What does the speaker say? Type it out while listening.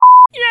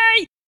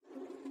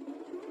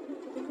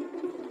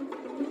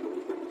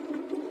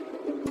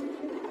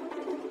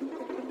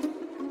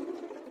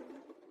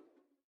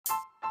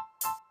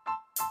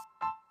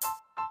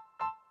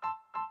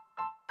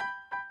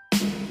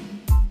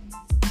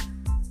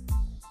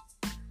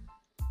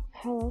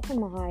Hello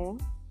from Ohio.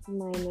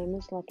 My name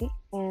is Lucky,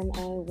 and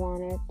I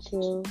wanted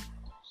to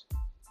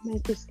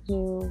make this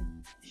new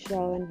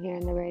show in here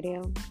in the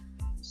radio.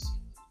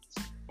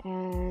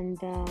 And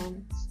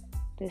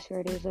this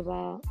radio is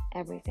about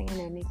everything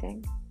and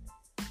anything,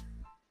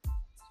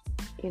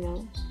 you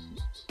know,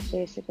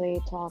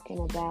 basically talking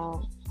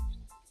about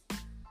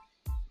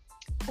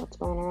what's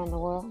going on around the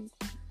world,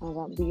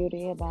 about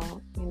beauty,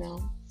 about, I know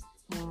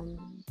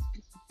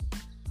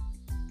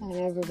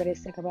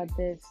everybody's sick about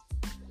this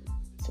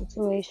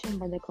situation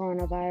by the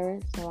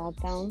coronavirus, the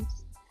lockdowns,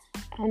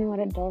 and what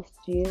it does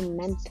to you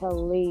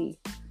mentally.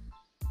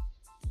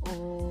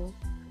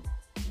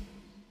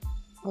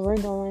 What we're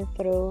going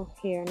through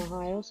here in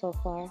Ohio so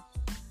far,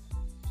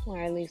 or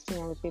at least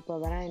the people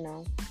that I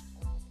know,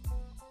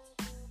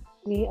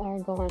 we are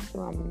going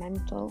through a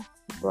mental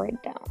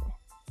breakdown.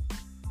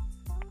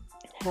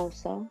 How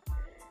so?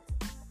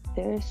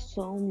 There's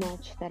so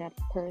much that a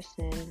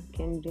person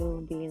can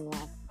do being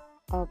locked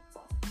up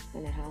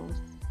in a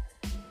house,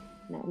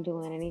 not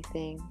doing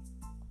anything,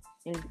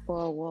 in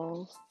four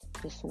walls,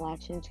 just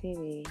watching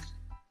TV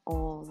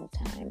all the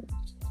time.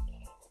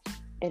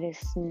 It is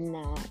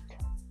not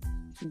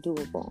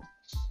doable.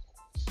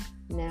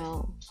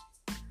 Now,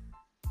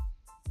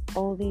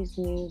 all these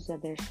news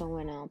that they're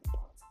showing up,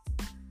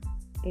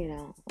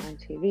 on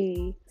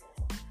TV,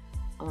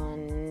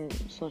 on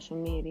social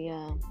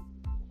media,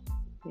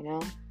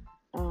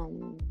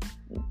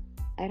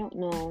 I don't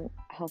know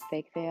how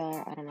fake they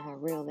are. I don't know how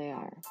real they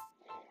are.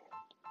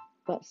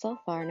 But so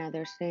far now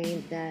they're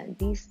saying that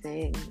this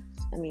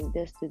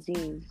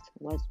disease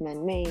was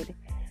man-made,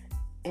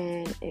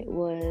 and it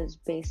was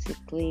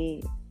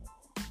basically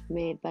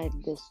made by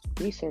this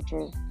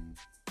researcher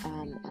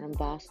out of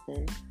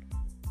Boston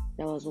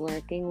that was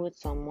working with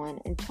someone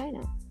in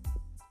China.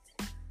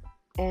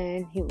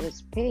 And he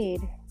was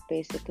paid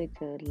basically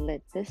to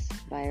let this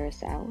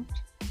virus out,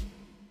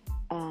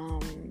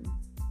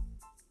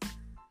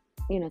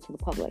 to the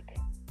public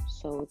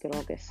so we could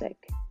all get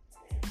sick.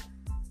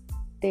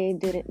 They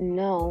didn't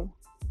know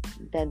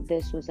that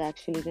this was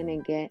actually going to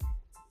get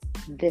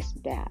this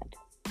bad.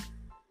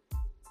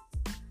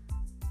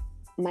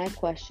 My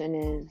question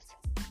is,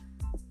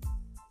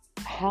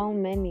 how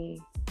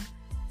many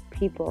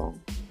people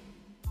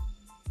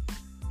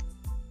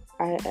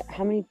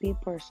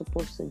are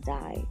supposed to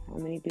die? How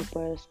many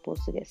people are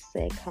supposed to get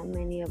sick? How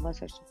many of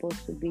us are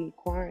supposed to be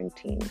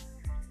quarantined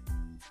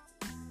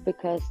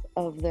because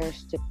of their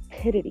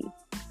stupidity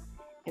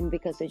and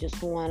because they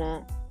just want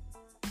to,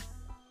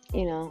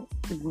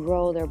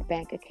 grow their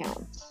bank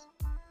accounts?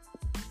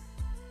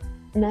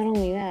 Not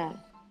only that,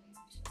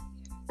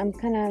 I'm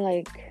kind of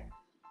like,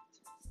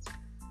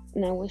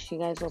 and I wish you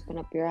guys open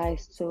up your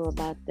eyes too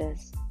about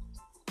this.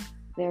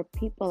 There are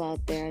people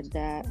out there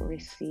that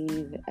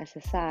receive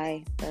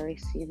SSI, that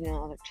receive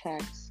other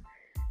checks,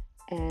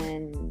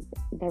 and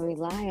that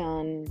rely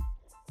on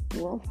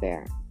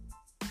welfare.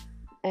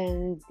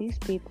 And these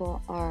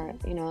people are,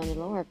 in the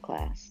lower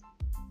class.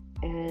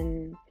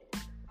 And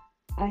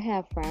I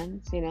have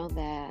friends,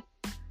 that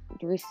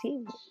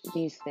receive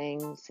these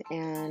things,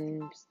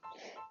 and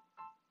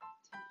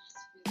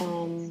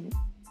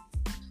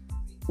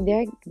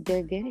they're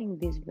getting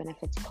these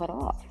benefits cut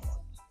off,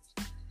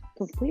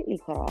 completely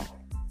cut off,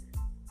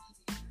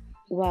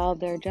 while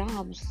their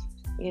jobs,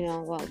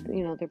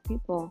 their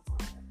people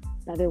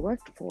that they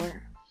worked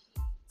for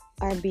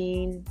are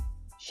being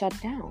shut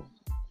down.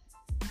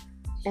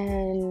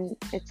 And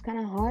it's kind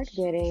of hard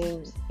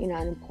getting,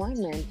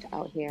 unemployment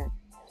out here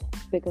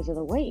because of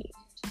the wait.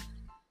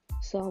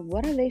 So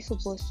what are they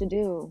supposed to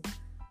do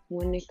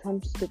when it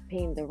comes to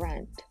paying the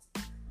rent?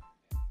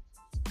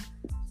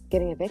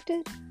 Getting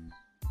evicted?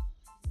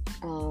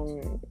 I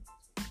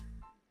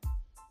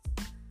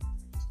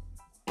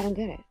don't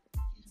get it.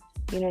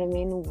 You know what I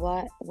mean?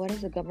 What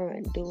is the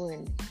government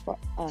doing for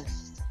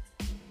us,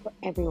 for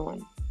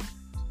everyone?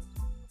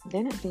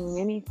 They're not doing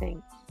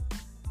anything.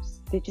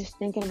 They're just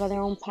thinking about their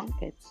own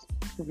pockets,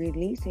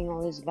 releasing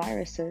all these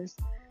viruses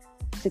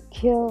to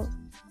kill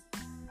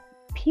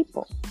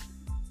people.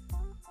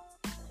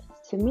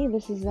 To me,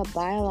 this is a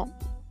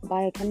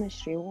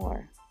biochemistry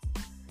war.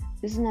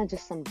 This is not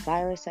just some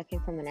virus that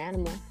came from an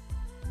animal,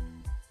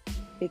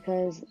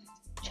 because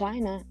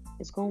China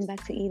is going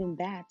back to eating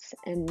bats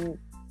and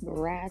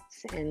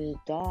rats and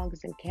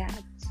dogs and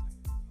cats.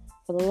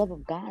 For the love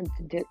of God,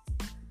 they're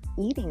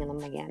eating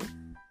them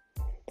again.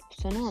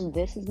 So no,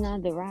 this is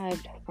not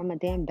derived from a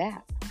damn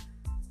bat.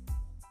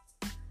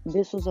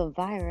 This was a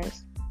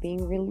virus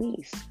being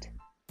released.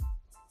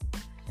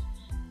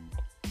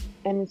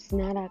 And it's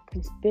not a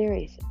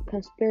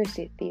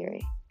conspiracy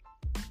theory.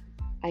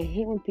 I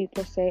hate when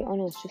people say, oh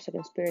no, it's just a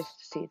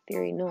conspiracy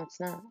theory. No,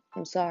 it's not.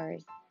 I'm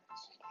sorry.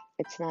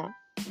 It's not.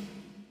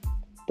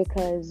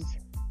 Because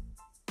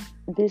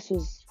this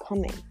was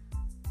coming.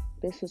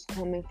 This was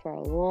coming for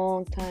a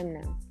long time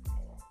now.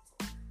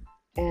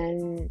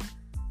 And,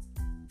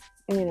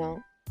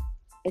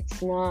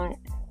 it's not,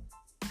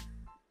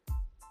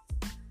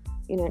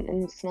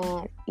 and it's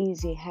not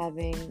easy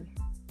having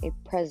a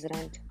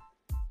president,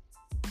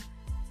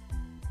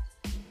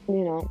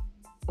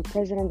 a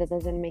president that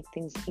doesn't make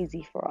things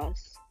easy for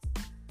us,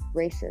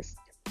 racist,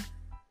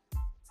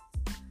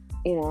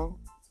 a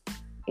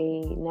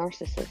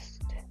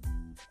narcissist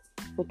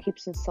who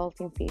keeps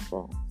insulting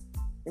people,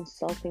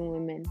 insulting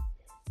women,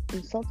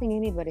 insulting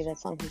anybody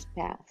that's on his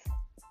path.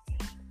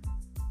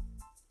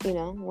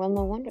 Well,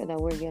 no wonder that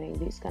we're getting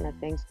these kind of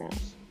things now.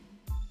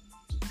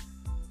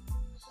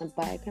 And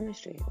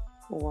biochemistry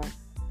war.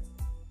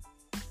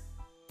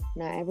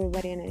 Not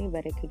everybody and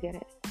anybody could get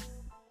it.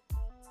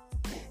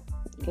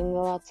 You can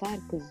go outside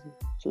because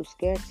too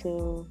scared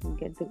to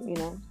get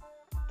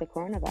the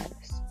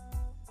coronavirus.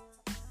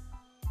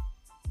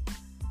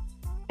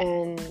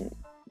 And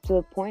to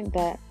the point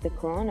that the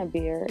Corona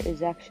beer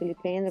is actually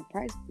paying the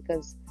price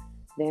because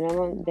the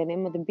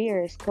name of the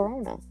beer is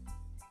Corona,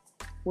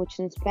 which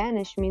in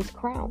Spanish means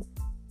crown.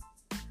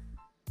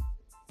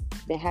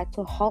 They had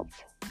to halt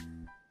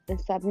and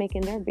stop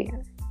making their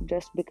beer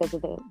just because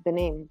of the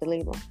name, the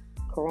label,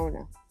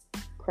 Corona,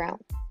 crown.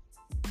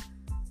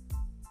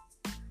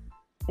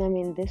 I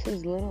mean, this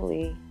is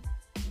literally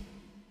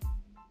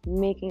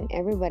making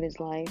everybody's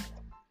life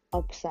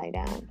upside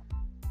down.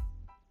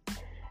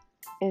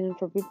 And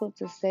for people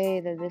to say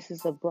that this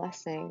is a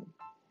blessing,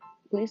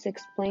 please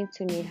explain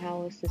to me,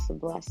 how is this a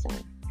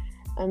blessing?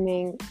 I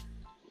mean,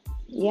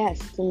 yes,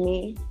 to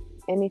me,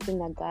 anything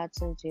that God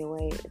sends you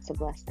away, it's a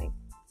blessing.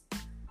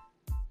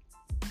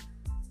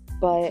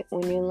 But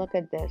when you look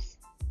at this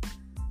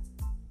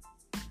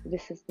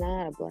is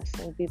not a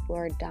blessing. People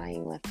are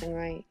dying left and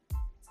right.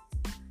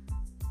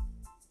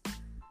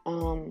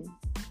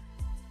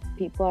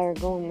 People are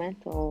going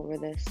mental over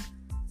this.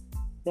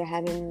 They're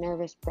having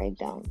nervous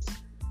breakdowns.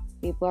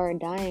 People are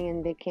dying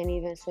and they can't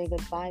even say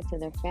goodbye to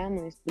their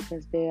families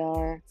because they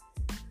are,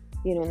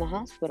 in the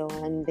hospital,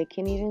 and they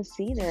can't even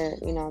see their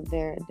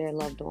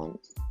loved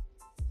ones.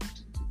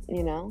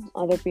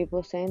 Other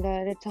people saying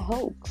that it's a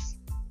hoax,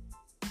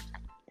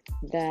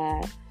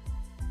 that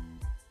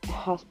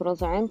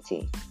hospitals are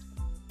empty.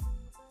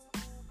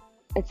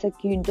 It's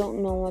like you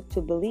don't know what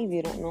to believe.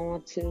 You don't know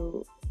what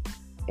to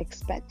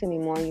expect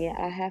anymore. Yeah,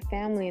 I have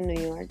family in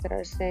New York that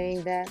are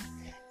saying that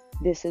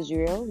this is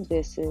real.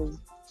 This is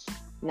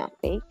not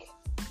fake.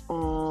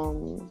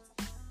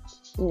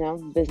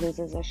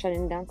 Businesses are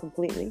shutting down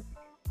completely.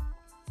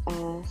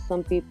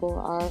 Some people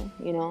are,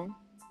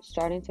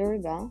 starting to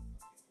rebel.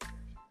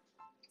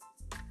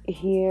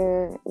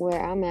 Here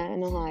where I'm at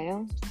in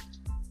Ohio,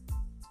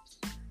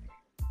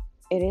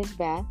 it is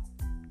bad.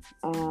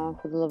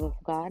 For the love of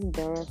God,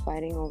 they're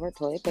fighting over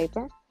toilet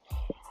paper.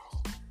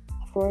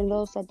 For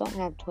those that don't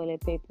have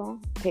toilet paper,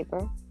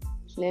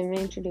 let me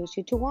introduce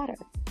you to water.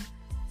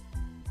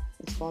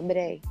 It's called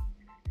bidet.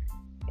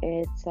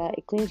 It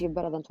cleans you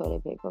better than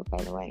toilet paper,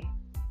 by the way.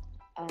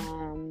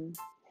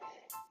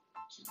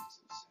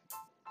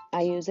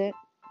 I use it.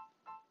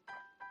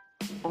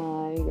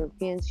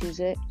 Europeans use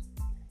it.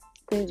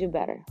 Cleans you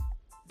better,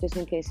 just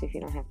in case if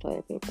you don't have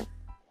toilet paper.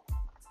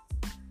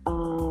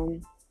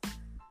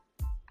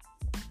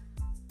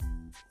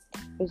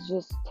 It's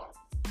just,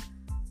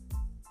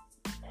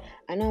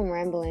 I know I'm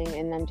rambling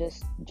and I'm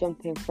just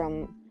jumping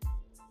from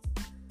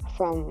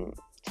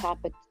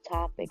topic to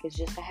topic. It's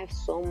just I have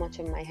so much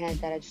in my head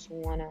that I just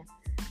want to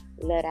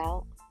let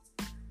out,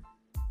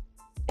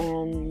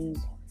 and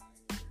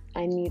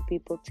I need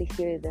people to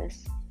hear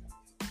this.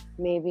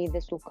 Maybe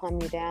this will calm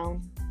you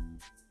down,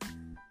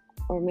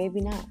 or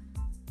maybe not.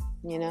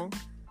 I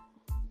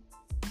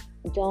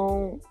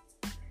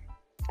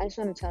just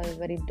want to tell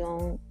everybody,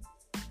 don't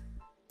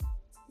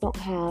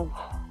have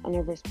a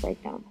nervous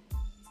breakdown.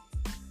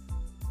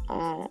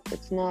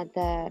 It's not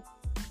that,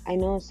 I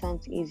know it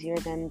sounds easier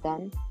than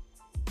done.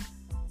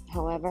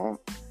 However,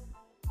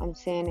 I'm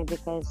saying it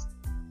because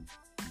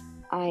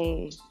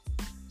I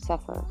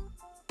suffer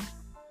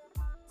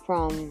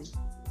from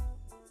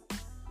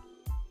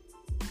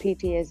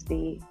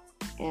PTSD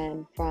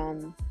and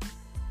from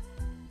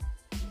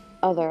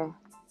other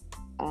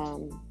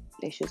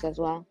issues as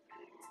well.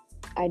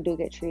 I do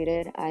get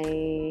treated.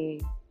 I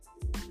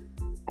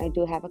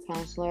do have a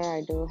counselor.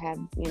 I do have,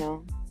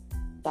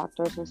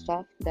 doctors and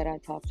stuff that I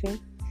talk to.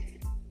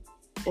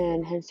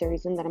 And hence the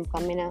reason that I'm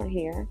coming out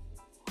here.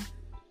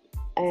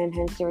 And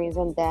hence the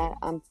reason that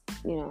I'm,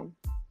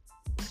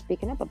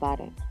 speaking up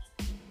about it.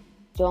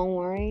 Don't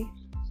worry.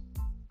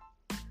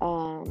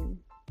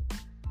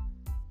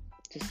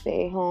 Just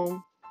stay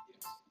home.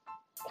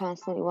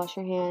 Constantly wash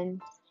your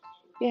hands.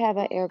 You have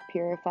an air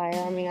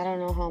purifier. I mean, I don't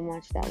know how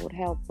much that would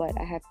help, but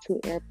I have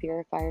 2 air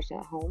purifiers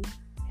at home.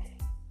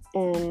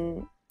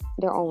 And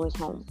they're always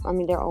home. I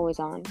mean, they're always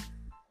on.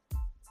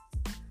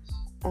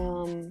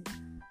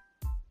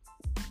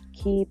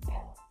 Keep,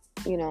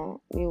 you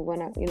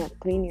want to,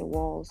 clean your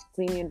walls,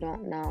 clean your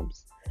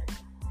knobs.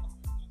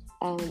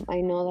 I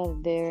know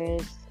that there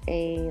is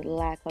a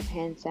lack of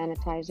hand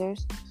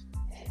sanitizers,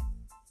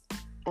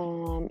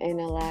 and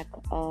a lack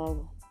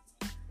of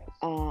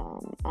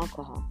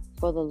alcohol.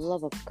 For the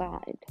love of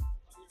God.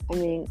 I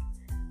mean,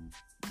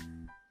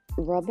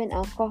 rubbing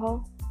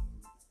alcohol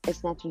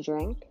is not to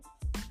drink.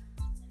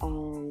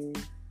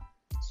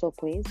 So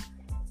please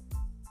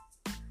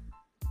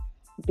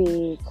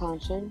be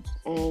conscious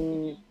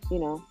and,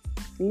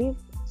 leave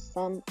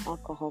some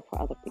alcohol for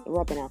other people,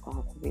 rubbing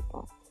alcohol for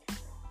people.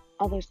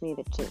 Others need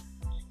it too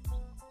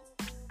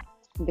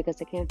because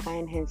they can't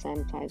find hand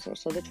sanitizer,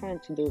 so they're trying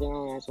to do their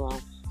own as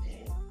well.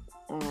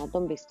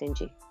 Don't be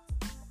stingy.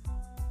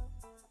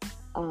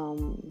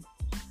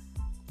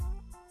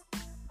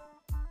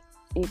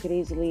 You could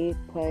easily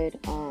put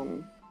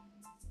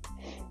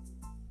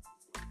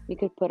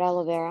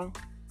aloe vera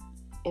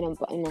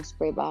in a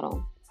spray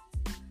bottle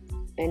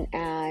and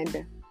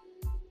add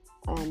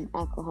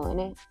alcohol in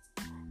it.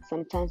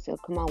 Sometimes it'll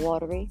come out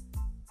watery.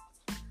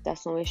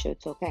 That's no issue.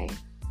 It's okay.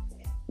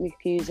 You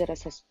could use it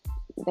as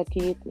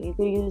you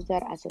could use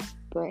that as a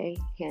spray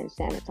hand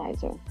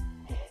sanitizer,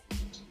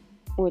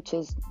 which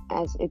is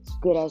it's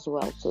good as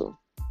well too.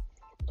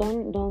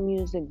 Don't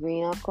use the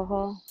green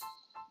alcohol.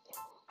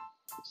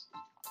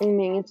 I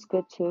mean, it's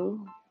good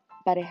too,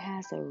 but it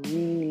has a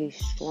really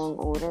strong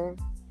odor.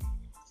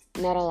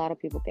 Not a lot of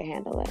people can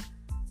handle it.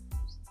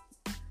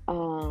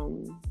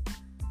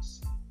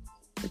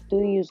 Do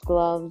use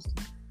gloves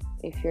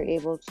if you're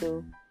able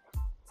to.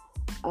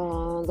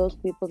 Those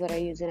people that are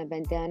using a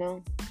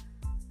bandana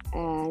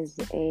as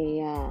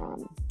a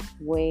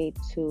way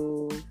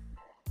to,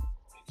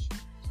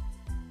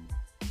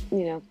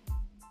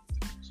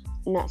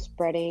 not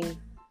spreading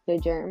the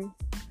germ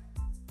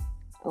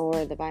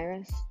or the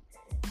virus,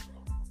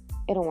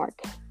 it don't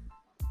work.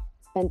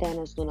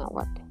 Bandanas do not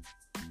work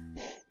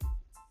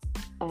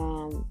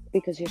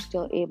because you're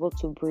still able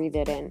to breathe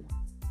it in.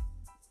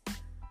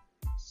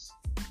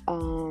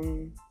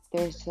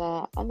 There's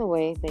other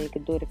way that you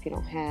could do it if you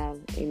don't have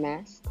a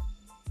mask.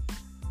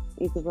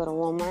 You could go to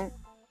Walmart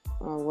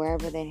or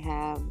wherever they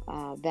have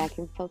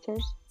vacuum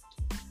filters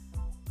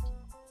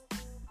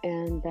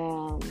and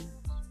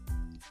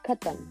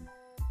cut them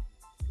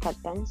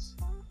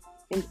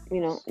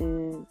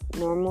in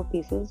normal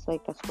pieces,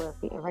 like a square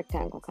feet, a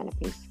rectangle kind of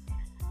piece,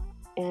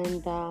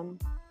 and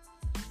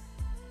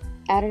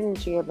add it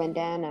into your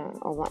bandana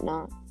or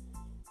whatnot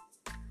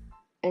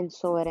and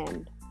sew it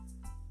in,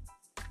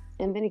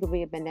 and then you can put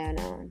your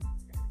bandana on.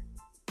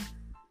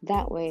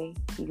 That way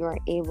you're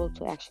able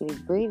to actually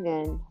breathe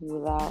in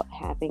without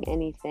having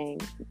anything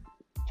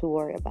to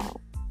worry about.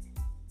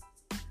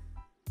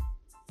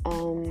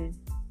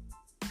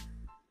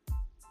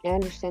 I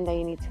understand that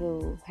you need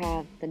to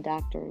have the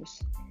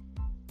doctors,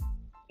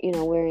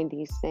 wearing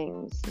these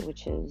things,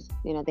 which is,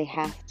 they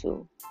have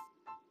to,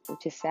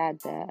 which is sad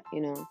that,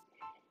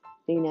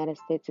 the United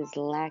States is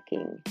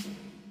lacking,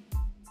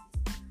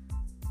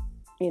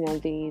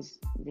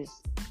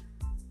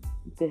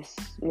 this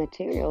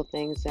material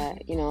things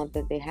that,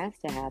 that they have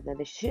to have, that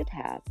they should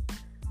have,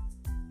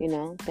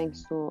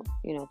 thanks to,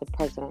 the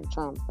President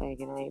Trump. I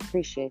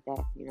appreciate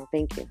that,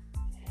 thank you.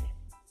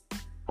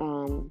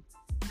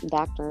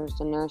 Doctors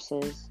and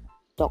nurses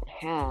don't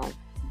have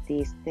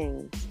these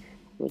things,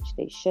 which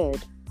they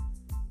should.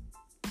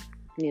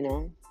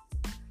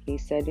 He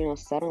said,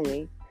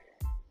 suddenly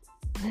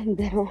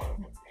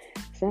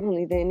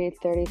they need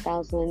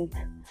 30,000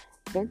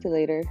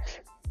 ventilators.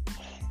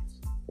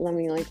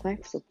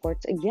 Life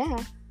supports. Yeah,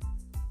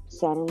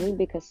 suddenly,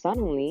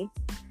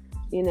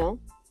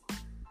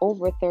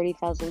 over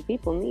 30,000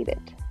 people need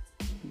it.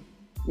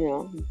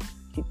 You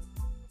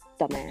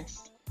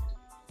dumbass.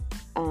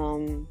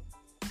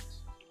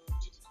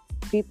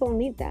 People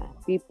need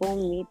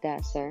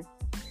that, sir.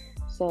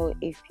 So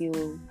if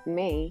you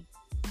may,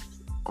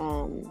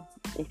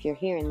 if you're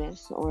hearing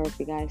this, or if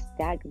you guys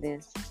tag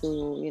this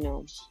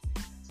to,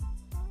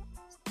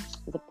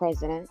 the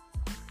president,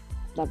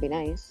 that'd be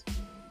nice.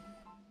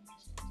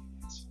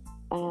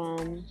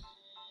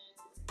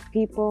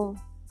 People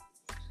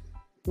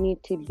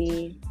need to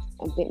be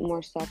a bit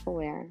more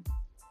self-aware.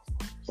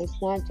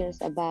 It's not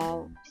just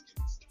about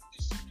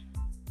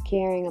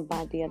caring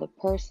about the other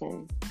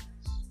person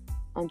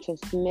on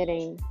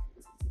transmitting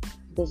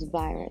this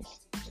virus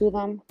to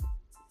them.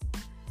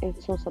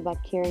 It's also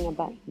about caring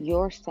about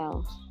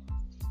yourself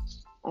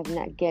of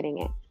not getting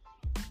it,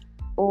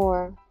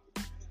 or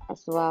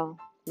as well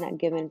not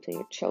giving it to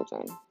your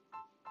children.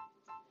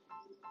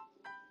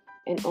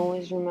 And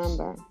always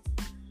remember,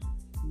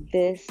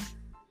 this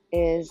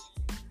is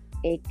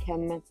a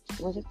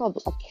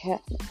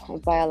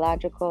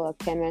biological, a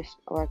chemist,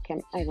 or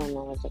I don't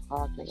know what's it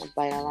called, a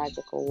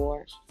biological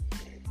war.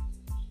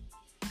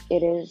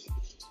 It is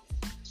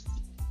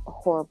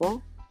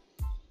horrible.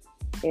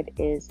 It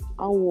is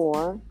a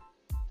war.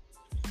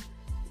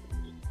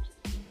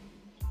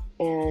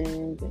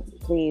 And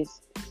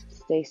please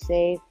stay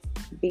safe,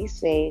 be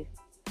safe,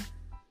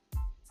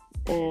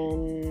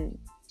 and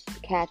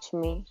catch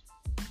me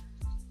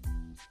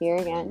here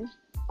again,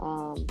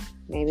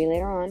 maybe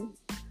later on.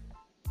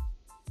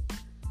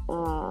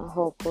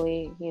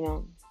 Hopefully,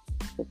 to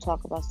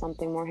talk about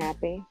something more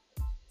happy.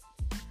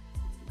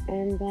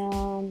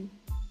 And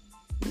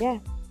yeah,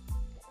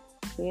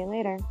 see you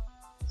later.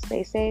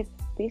 Stay safe,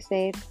 be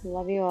safe.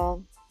 Love you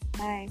all.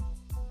 Bye.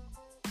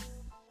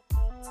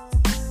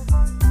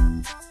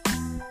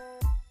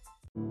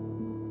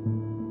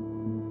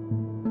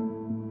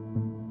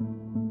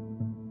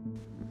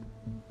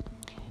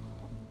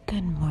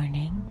 Good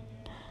morning.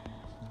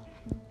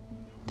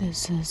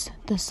 This is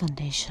the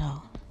Sunday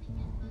show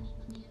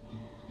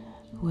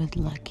with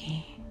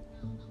Lucky.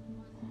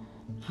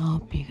 I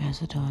hope you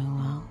guys are doing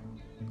well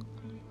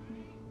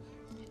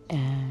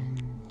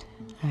and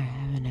are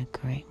having a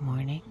great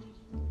morning.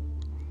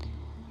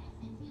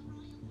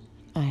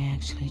 I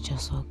actually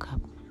just woke up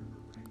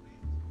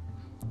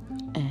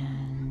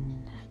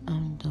and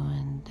I'm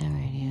doing the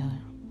radio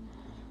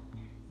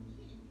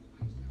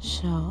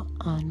show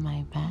on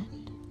my bed.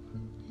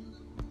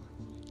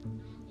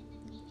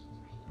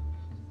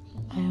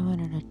 I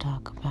wanted to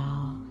talk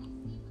about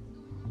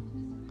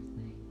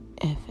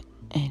if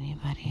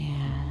anybody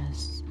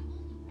has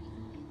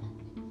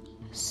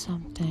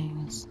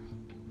something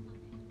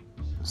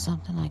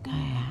like I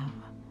have.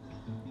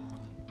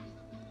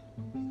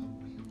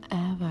 I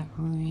have a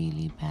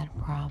really bad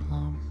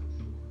problem,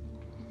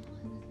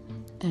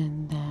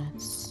 and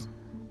that's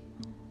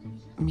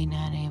me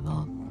not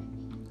able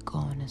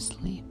going to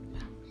sleep.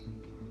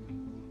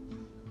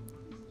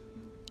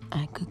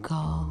 I could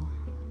go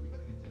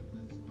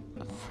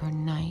for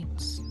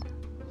nights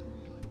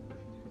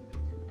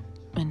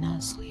and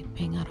not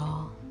sleeping at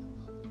all,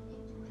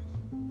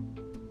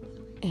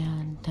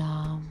 and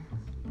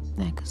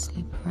I could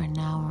sleep for an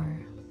hour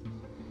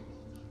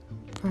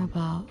for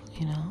about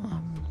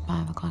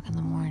 5 o'clock in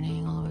the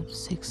morning all the way to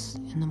 6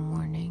 in the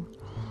morning,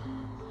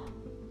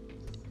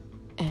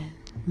 and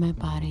my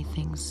body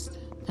thinks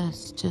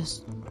that's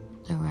just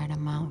the right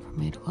amount for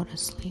me to go to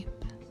sleep,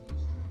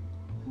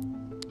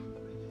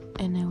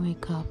 and I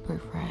wake up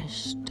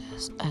refreshed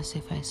as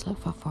if I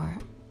slept for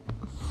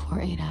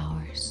 8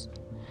 hours.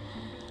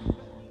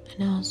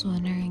 And I was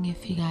wondering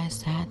if you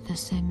guys had the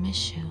same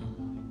issue.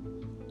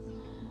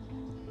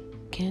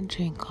 Can't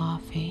drink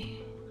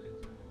coffee,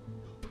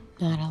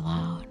 not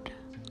allowed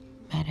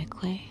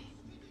medically.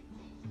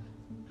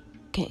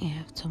 Can't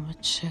have too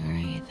much sugar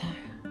either.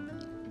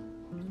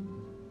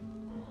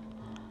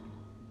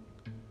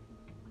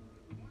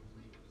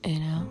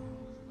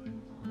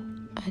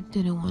 I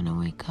didn't want to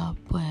wake up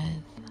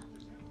with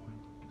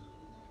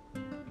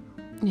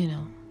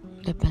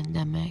the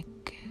pandemic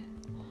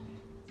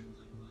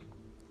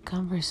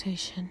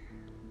conversation,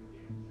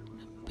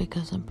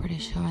 because I'm pretty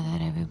sure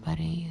that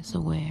everybody is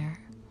aware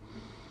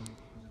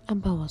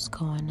about what's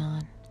going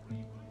on,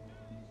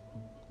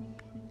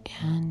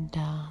 and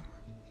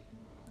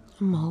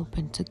I'm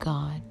hoping to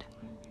God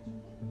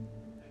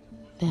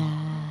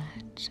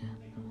that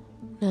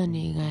none of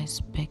you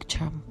guys pick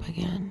Trump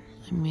again.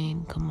 I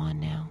mean, come on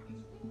now.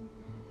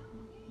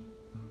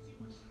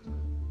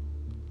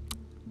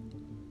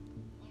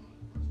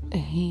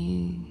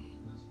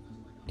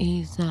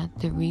 He's not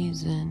the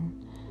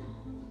reason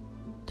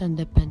that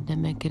the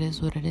pandemic it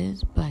is what it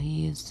is, but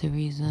he is the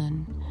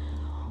reason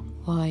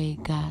why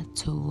it got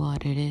to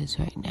what it is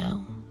right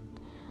now.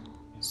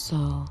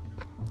 So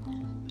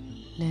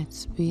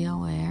let's be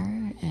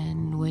aware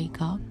and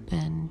wake up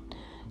and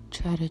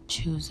try to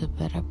choose a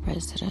better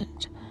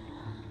president.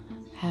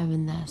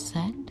 Having that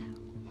said,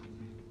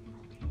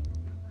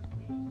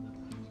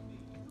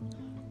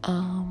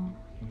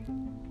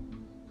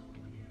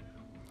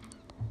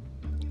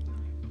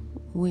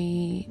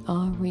 we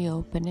are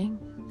reopening,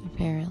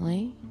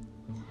 apparently,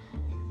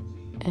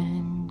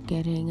 and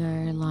getting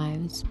our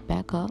lives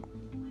back up,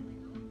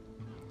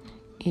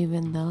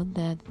 even though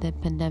that the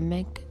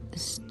pandemic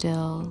is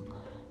still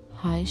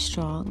high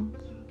strong.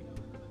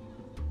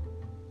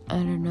 I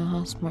don't know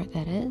how smart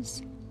that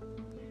is,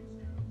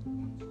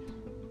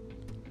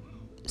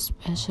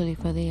 especially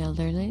for the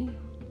elderly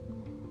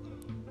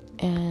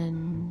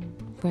and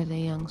for the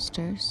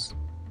youngsters,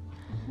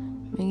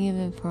 and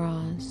even for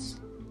us.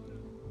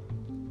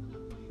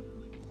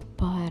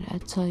 But I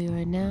tell you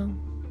right now,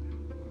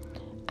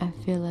 I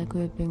feel like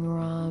we've been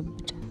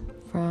robbed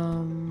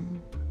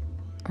from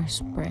our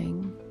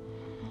spring,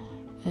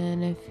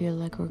 and I feel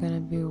like we're gonna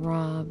be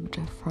robbed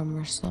from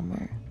our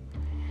summer.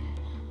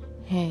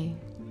 Hey,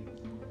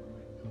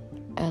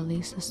 at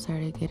least I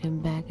started getting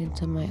back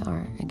into my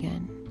art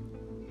again.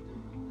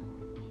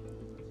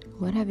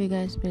 What have you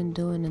guys been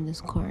doing in this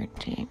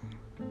quarantine?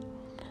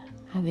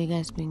 Have you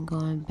guys been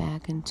going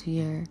back into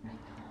your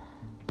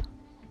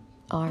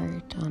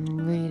art on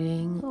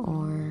reading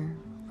or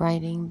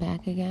writing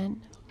back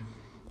again?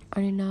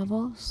 Are you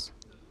novels?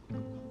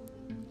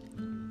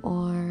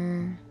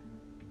 Or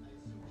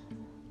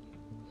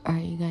are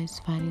you guys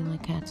fighting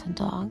like cats and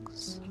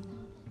dogs?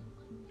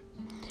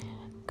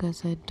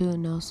 Because I do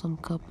know some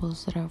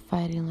couples that are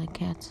fighting like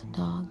cats and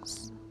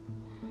dogs,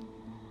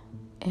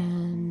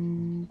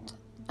 and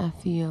a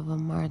few of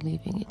them are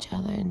leaving each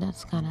other, and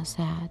that's kind of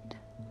sad.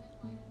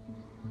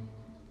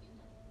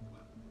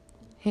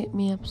 Hit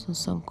me up with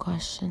some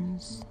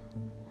questions.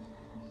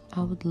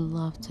 I would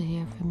love to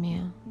hear from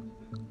you.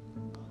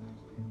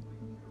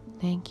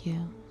 Thank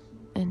you,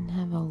 and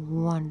have a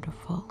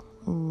wonderful,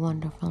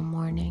 wonderful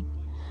morning.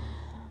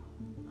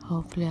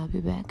 Hopefully I'll be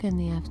back in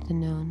the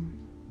afternoon.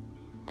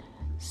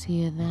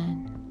 See you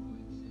then.